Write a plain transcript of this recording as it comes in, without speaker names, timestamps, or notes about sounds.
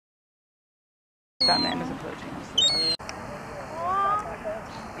That man is approaching us.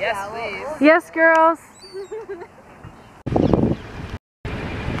 Yes, please. Yes, girls.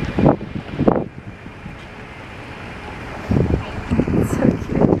 So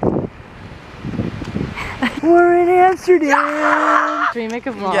cute. We're in Amsterdam. Should we make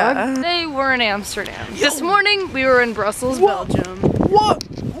a vlog? Yeah. Today we're in Amsterdam. This morning we were in Brussels, Belgium. What?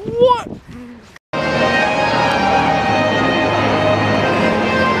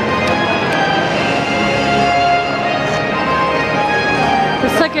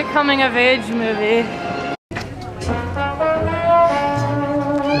 It's like a coming of age movie.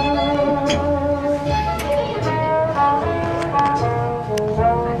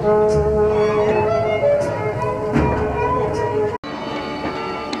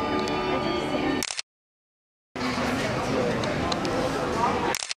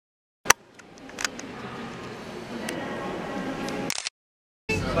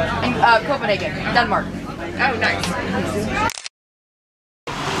 Copenhagen, Denmark. Oh, nice.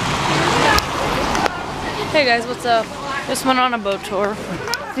 Hey guys, what's up? Just went on a boat tour.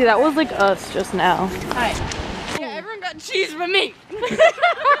 See, that was like us just now. Hi. Yeah, everyone got cheese but me.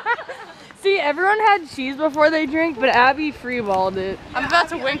 See, everyone had cheese before they drink, but Abby freeballed it. I'm about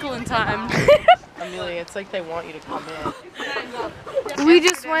to winkle in time. Amelia, it's like they want you to come in. We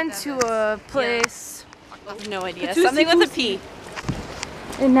just went to a place. No idea. Something with a P.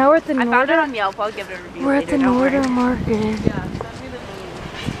 And now we're at the I found it Norder. on Yelp. I'll give it a review. We're at the Norder Market.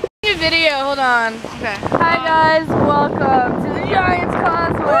 Video, hold on. Okay. Hi guys, welcome to the Giants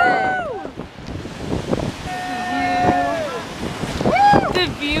Causeway. The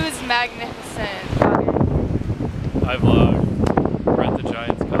view is magnificent. Hi vlog. We're at the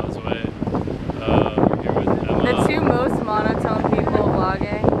Giants Causeway. We're here with Emma. The two most monotone people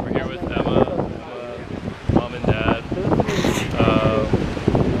vlogging. We're here with Emma, Mom and Dad.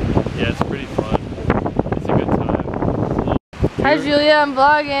 Yeah, it's pretty fun. It's a good time. Hi Julia, I'm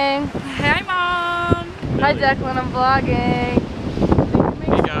vlogging. Hi, Mom. Hi Declan, I'm vlogging.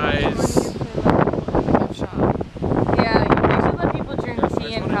 Hey guys. Yeah, you should let people drink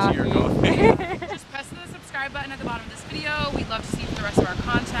tea and coffee. Just press the subscribe button at the bottom of this video. We'd love to see the rest of our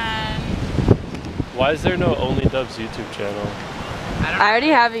content. Why is there no Only Dubs YouTube channel? I already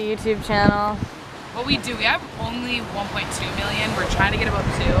have a YouTube channel. Well, we do. We have only 1.2 million. We're trying to get above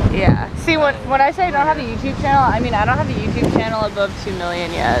 2. Yeah. See, when I say I don't have a YouTube channel, I mean I don't have a YouTube channel above 2 million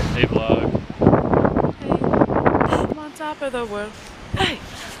yet. Hey vlog. Hey, I'm on top of the world. Hey,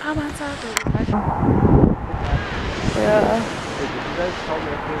 I'm on top of the world. Yeah.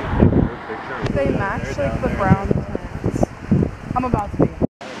 They match like the brown pants. I'm about to be.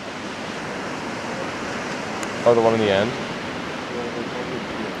 Oh, the one in the end?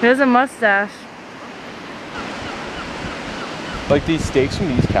 He has a mustache. Like these steaks from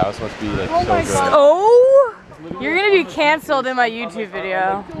these cows must be like so good. Oh! You're gonna be canceled in my YouTube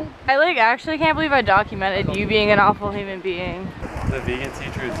video. I like actually can't believe I documented you being an awful human being. The vegan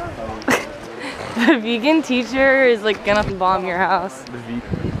teacher is The vegan teacher is like gonna bomb your house. the vegan.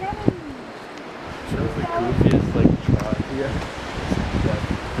 Shows the goofiest like try.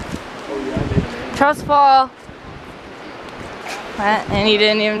 Trust fall. And he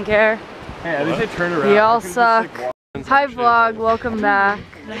didn't even care. Hey, at least I turned around. We all suck. Hi vlog, welcome back.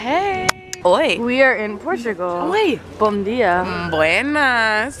 Hey. Oi. We are in Portugal. Oi. Bom dia.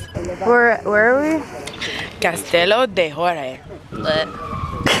 Buenas. Where are we? Castelo de Jorge.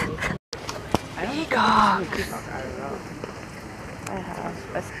 Peacocks. I have.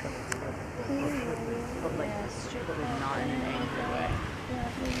 Not in an angry way.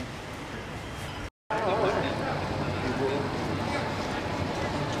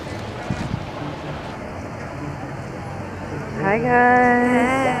 Hi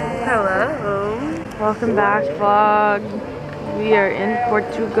guys. Hello. Welcome back vlog. We are in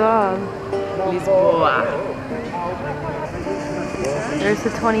Portugal. Lisboa. There's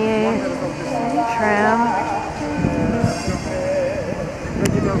the 28 tram.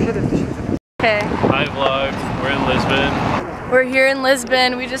 Okay. Hi vlog. We're in Lisbon. We're here in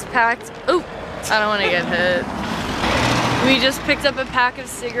Lisbon. We just packed. Oh, I don't want to get hit. We just picked up a pack of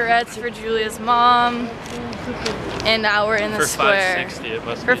cigarettes for Julia's mom. And now we're in the square. For $5.60 it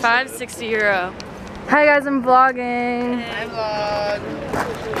must For be. €5.60. Hi guys, I'm vlogging. Hi vlog.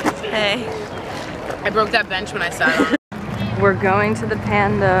 Hey. I broke that bench when I sat on it. We're going to the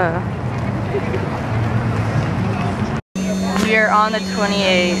Panda. We are on the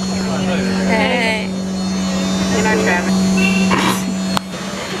 28. Hey. In our traffic.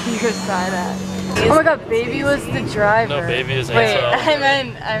 You're side at. Oh my god, Baby was the driver. No, Baby is Wait, Ansel. I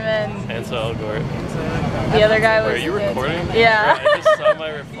meant. Ansel Elgort. The other guy was. Are you recording? Yeah. I just saw my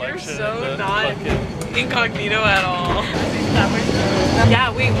reflection. You're so in the not fucking... incognito at all.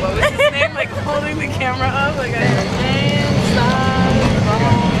 Yeah, wait, what was his name? Like holding the camera up like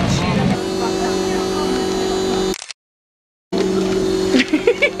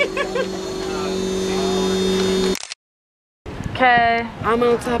Okay. I'm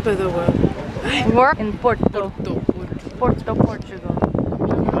on top of the world. We're in Porto, Portugal.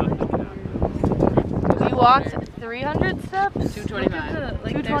 We walked 300 steps? 225.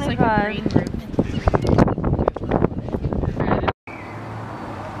 Like 225.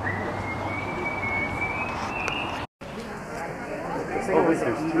 Oh, wait,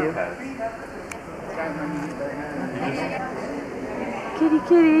 there's two paths. Kitty,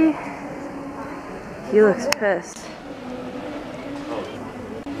 kitty. He looks pissed.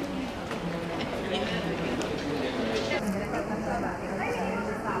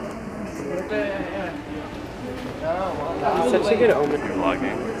 Such a good omen. You're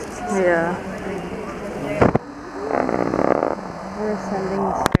vlogging. Yeah. We're ascending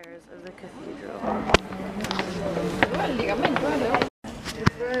the stairs of the cathedral.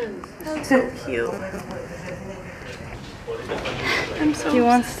 So cute. I'm so. He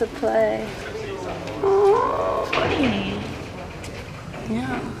wants to play. Oh, buddy.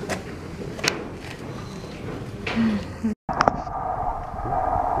 Yeah.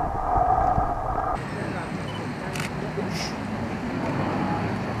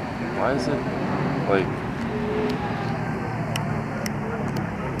 Why is it like...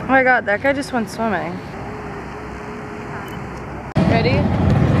 Oh my god, that guy just went swimming. Ready?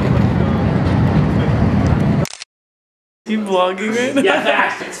 You vlogging right now?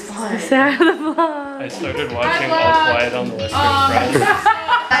 Yeah, it's fun. Start the vlog. I started watching All Quiet on the Western Front.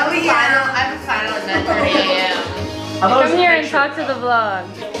 I'm final at 9:30 a.m. Come here and talk to the vlog.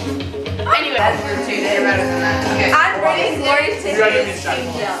 Anyway, that's rude too. They're better than that. Okay. I'm ready. Glorious tickets. I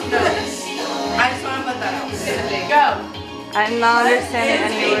just want to put that out. Go. I'm not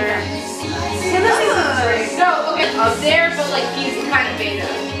understanding any word. No, okay. Up there, but like he's kind of beta.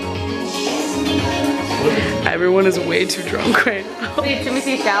 Everyone is way too drunk right now. Wait,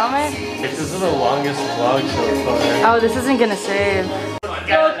 Timothy Chalamet? This is the longest vlog so far. Oh, this isn't gonna save.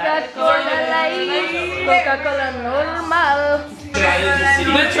 Coca-Cola Light, Coca-Cola Normal.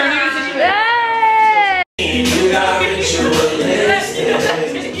 The turning is Hey!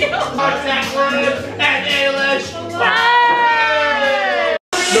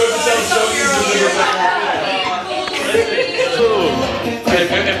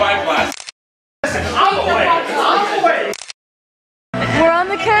 We're on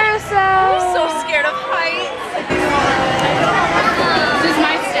the carousel. I'm so scared of heights. This is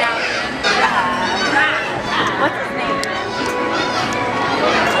my stallion. What's his name?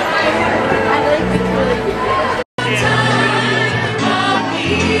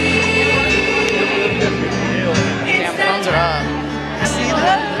 Damn, phones are up. See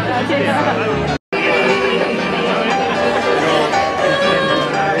that?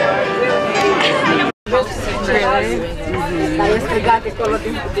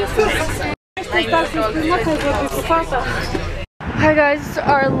 Hi guys, it's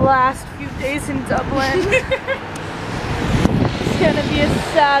our last few days in Dublin. It's gonna be a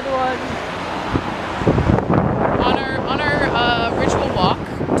sad one. On our ritual walk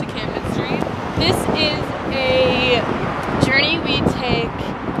to Camden Street. This is a journey we take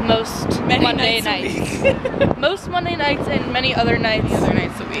most Monday nights. Most Monday nights and many other nights. Other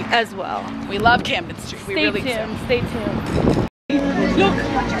nights a week. As well. We love Camden Street. We Stay really tuned, do. stay tuned. Look,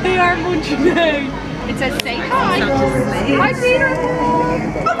 they are munching now. It says say hi. Hi Peter!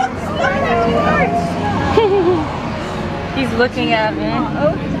 He's looking at me.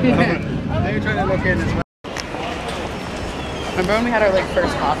 Remember when we had our like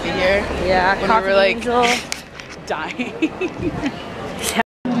first coffee here? Yeah, When coffee we were like angel. dying.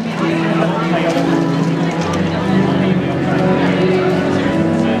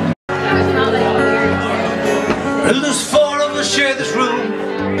 There's four of us share this room.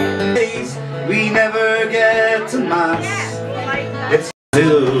 We never get to mass. It's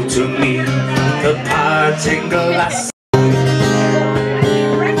still to me the parting glass.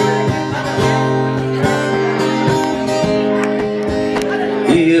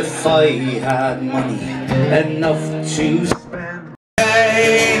 If I had money enough to spend,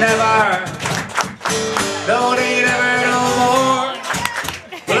 I never, no, they never no more.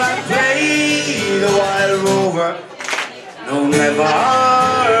 But I play the wild rover, no, never,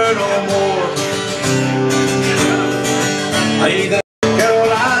 no more. I the girl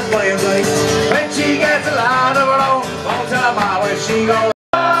has ways like when she gets a lot of her own. Won't tell her ma where she goes.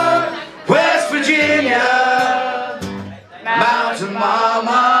 West Virginia.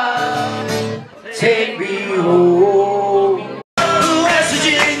 take me home. West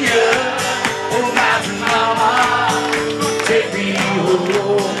Virginia, oh mountain mama, take me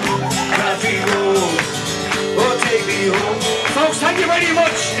home. Country roads, oh take me home. Folks, thank you very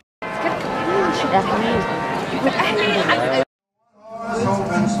much.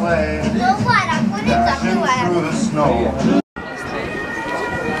 Open sleigh, dashing through the snow.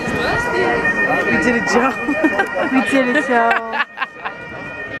 We did a joke. We did a show.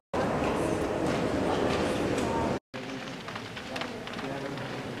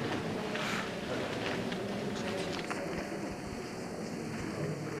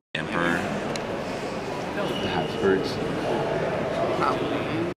 Emperor. Habsburgs.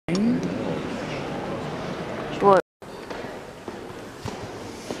 What?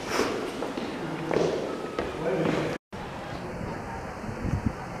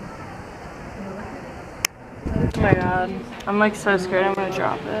 Oh my god. I'm like so scared I'm gonna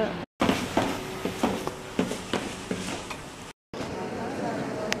drop it.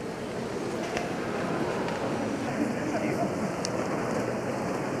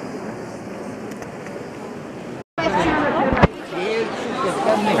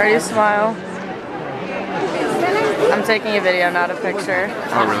 Ready to smile. I'm taking a video, not a picture.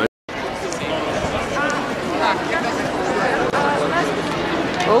 Oh, really?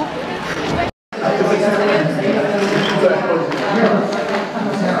 Oh.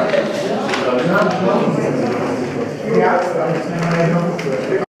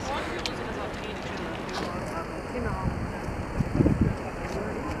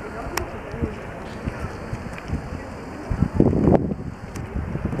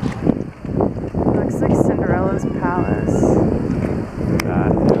 Looks like Cinderella's palace. Yeah.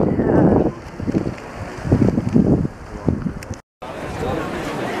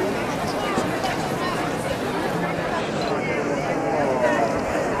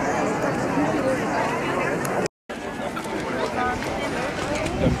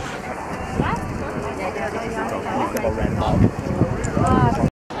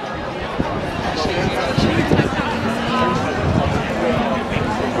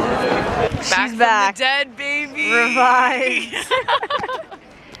 She's back. Dead baby. Revived.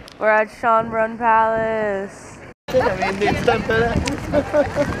 We're at Sean Run Palace.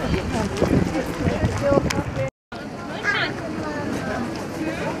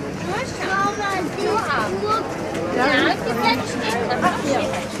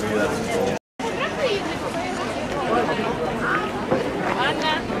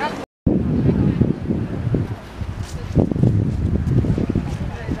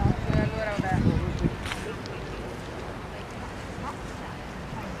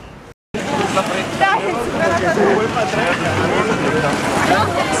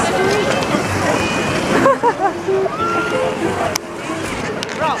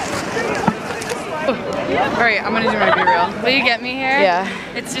 Alright, I'm gonna do my B-reel. Will you get me here? Yeah.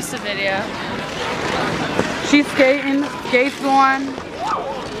 It's just a video. She's skating. Skates going.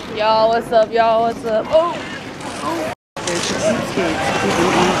 Y'all, what's up? Y'all, what's up? Oh!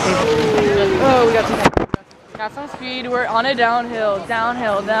 Oh, we got some. Got some speed. We're on a downhill.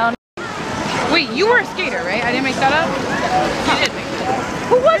 Downhill, down. Wait, you were a skater, right? I didn't make that up? You did make that up.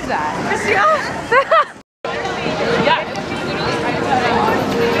 Who was that? Christian? Yeah.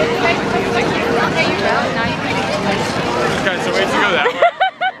 Okay, so wait to go that way.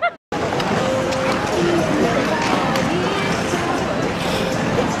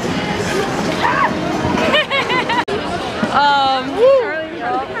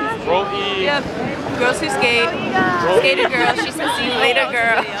 Roll E. Yep. Girls who skate. Skater girl. She says see you later,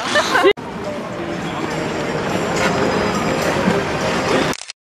 girl.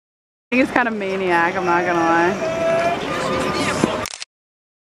 I think it's kind of maniac, I'm not gonna lie.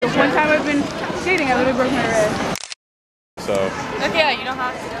 One time I've been skating, I literally broke my wrist. So. Okay, yeah, you don't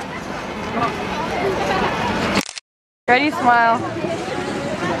have to. Ready, smile.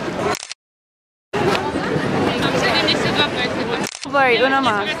 Blurry, una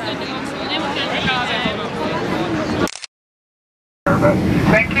más.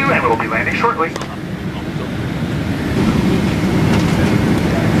 Thank you, and we'll be landing shortly.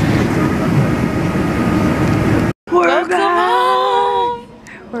 We're back!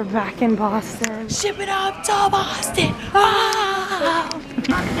 We're back in Boston. Ship it up to Boston! Ah!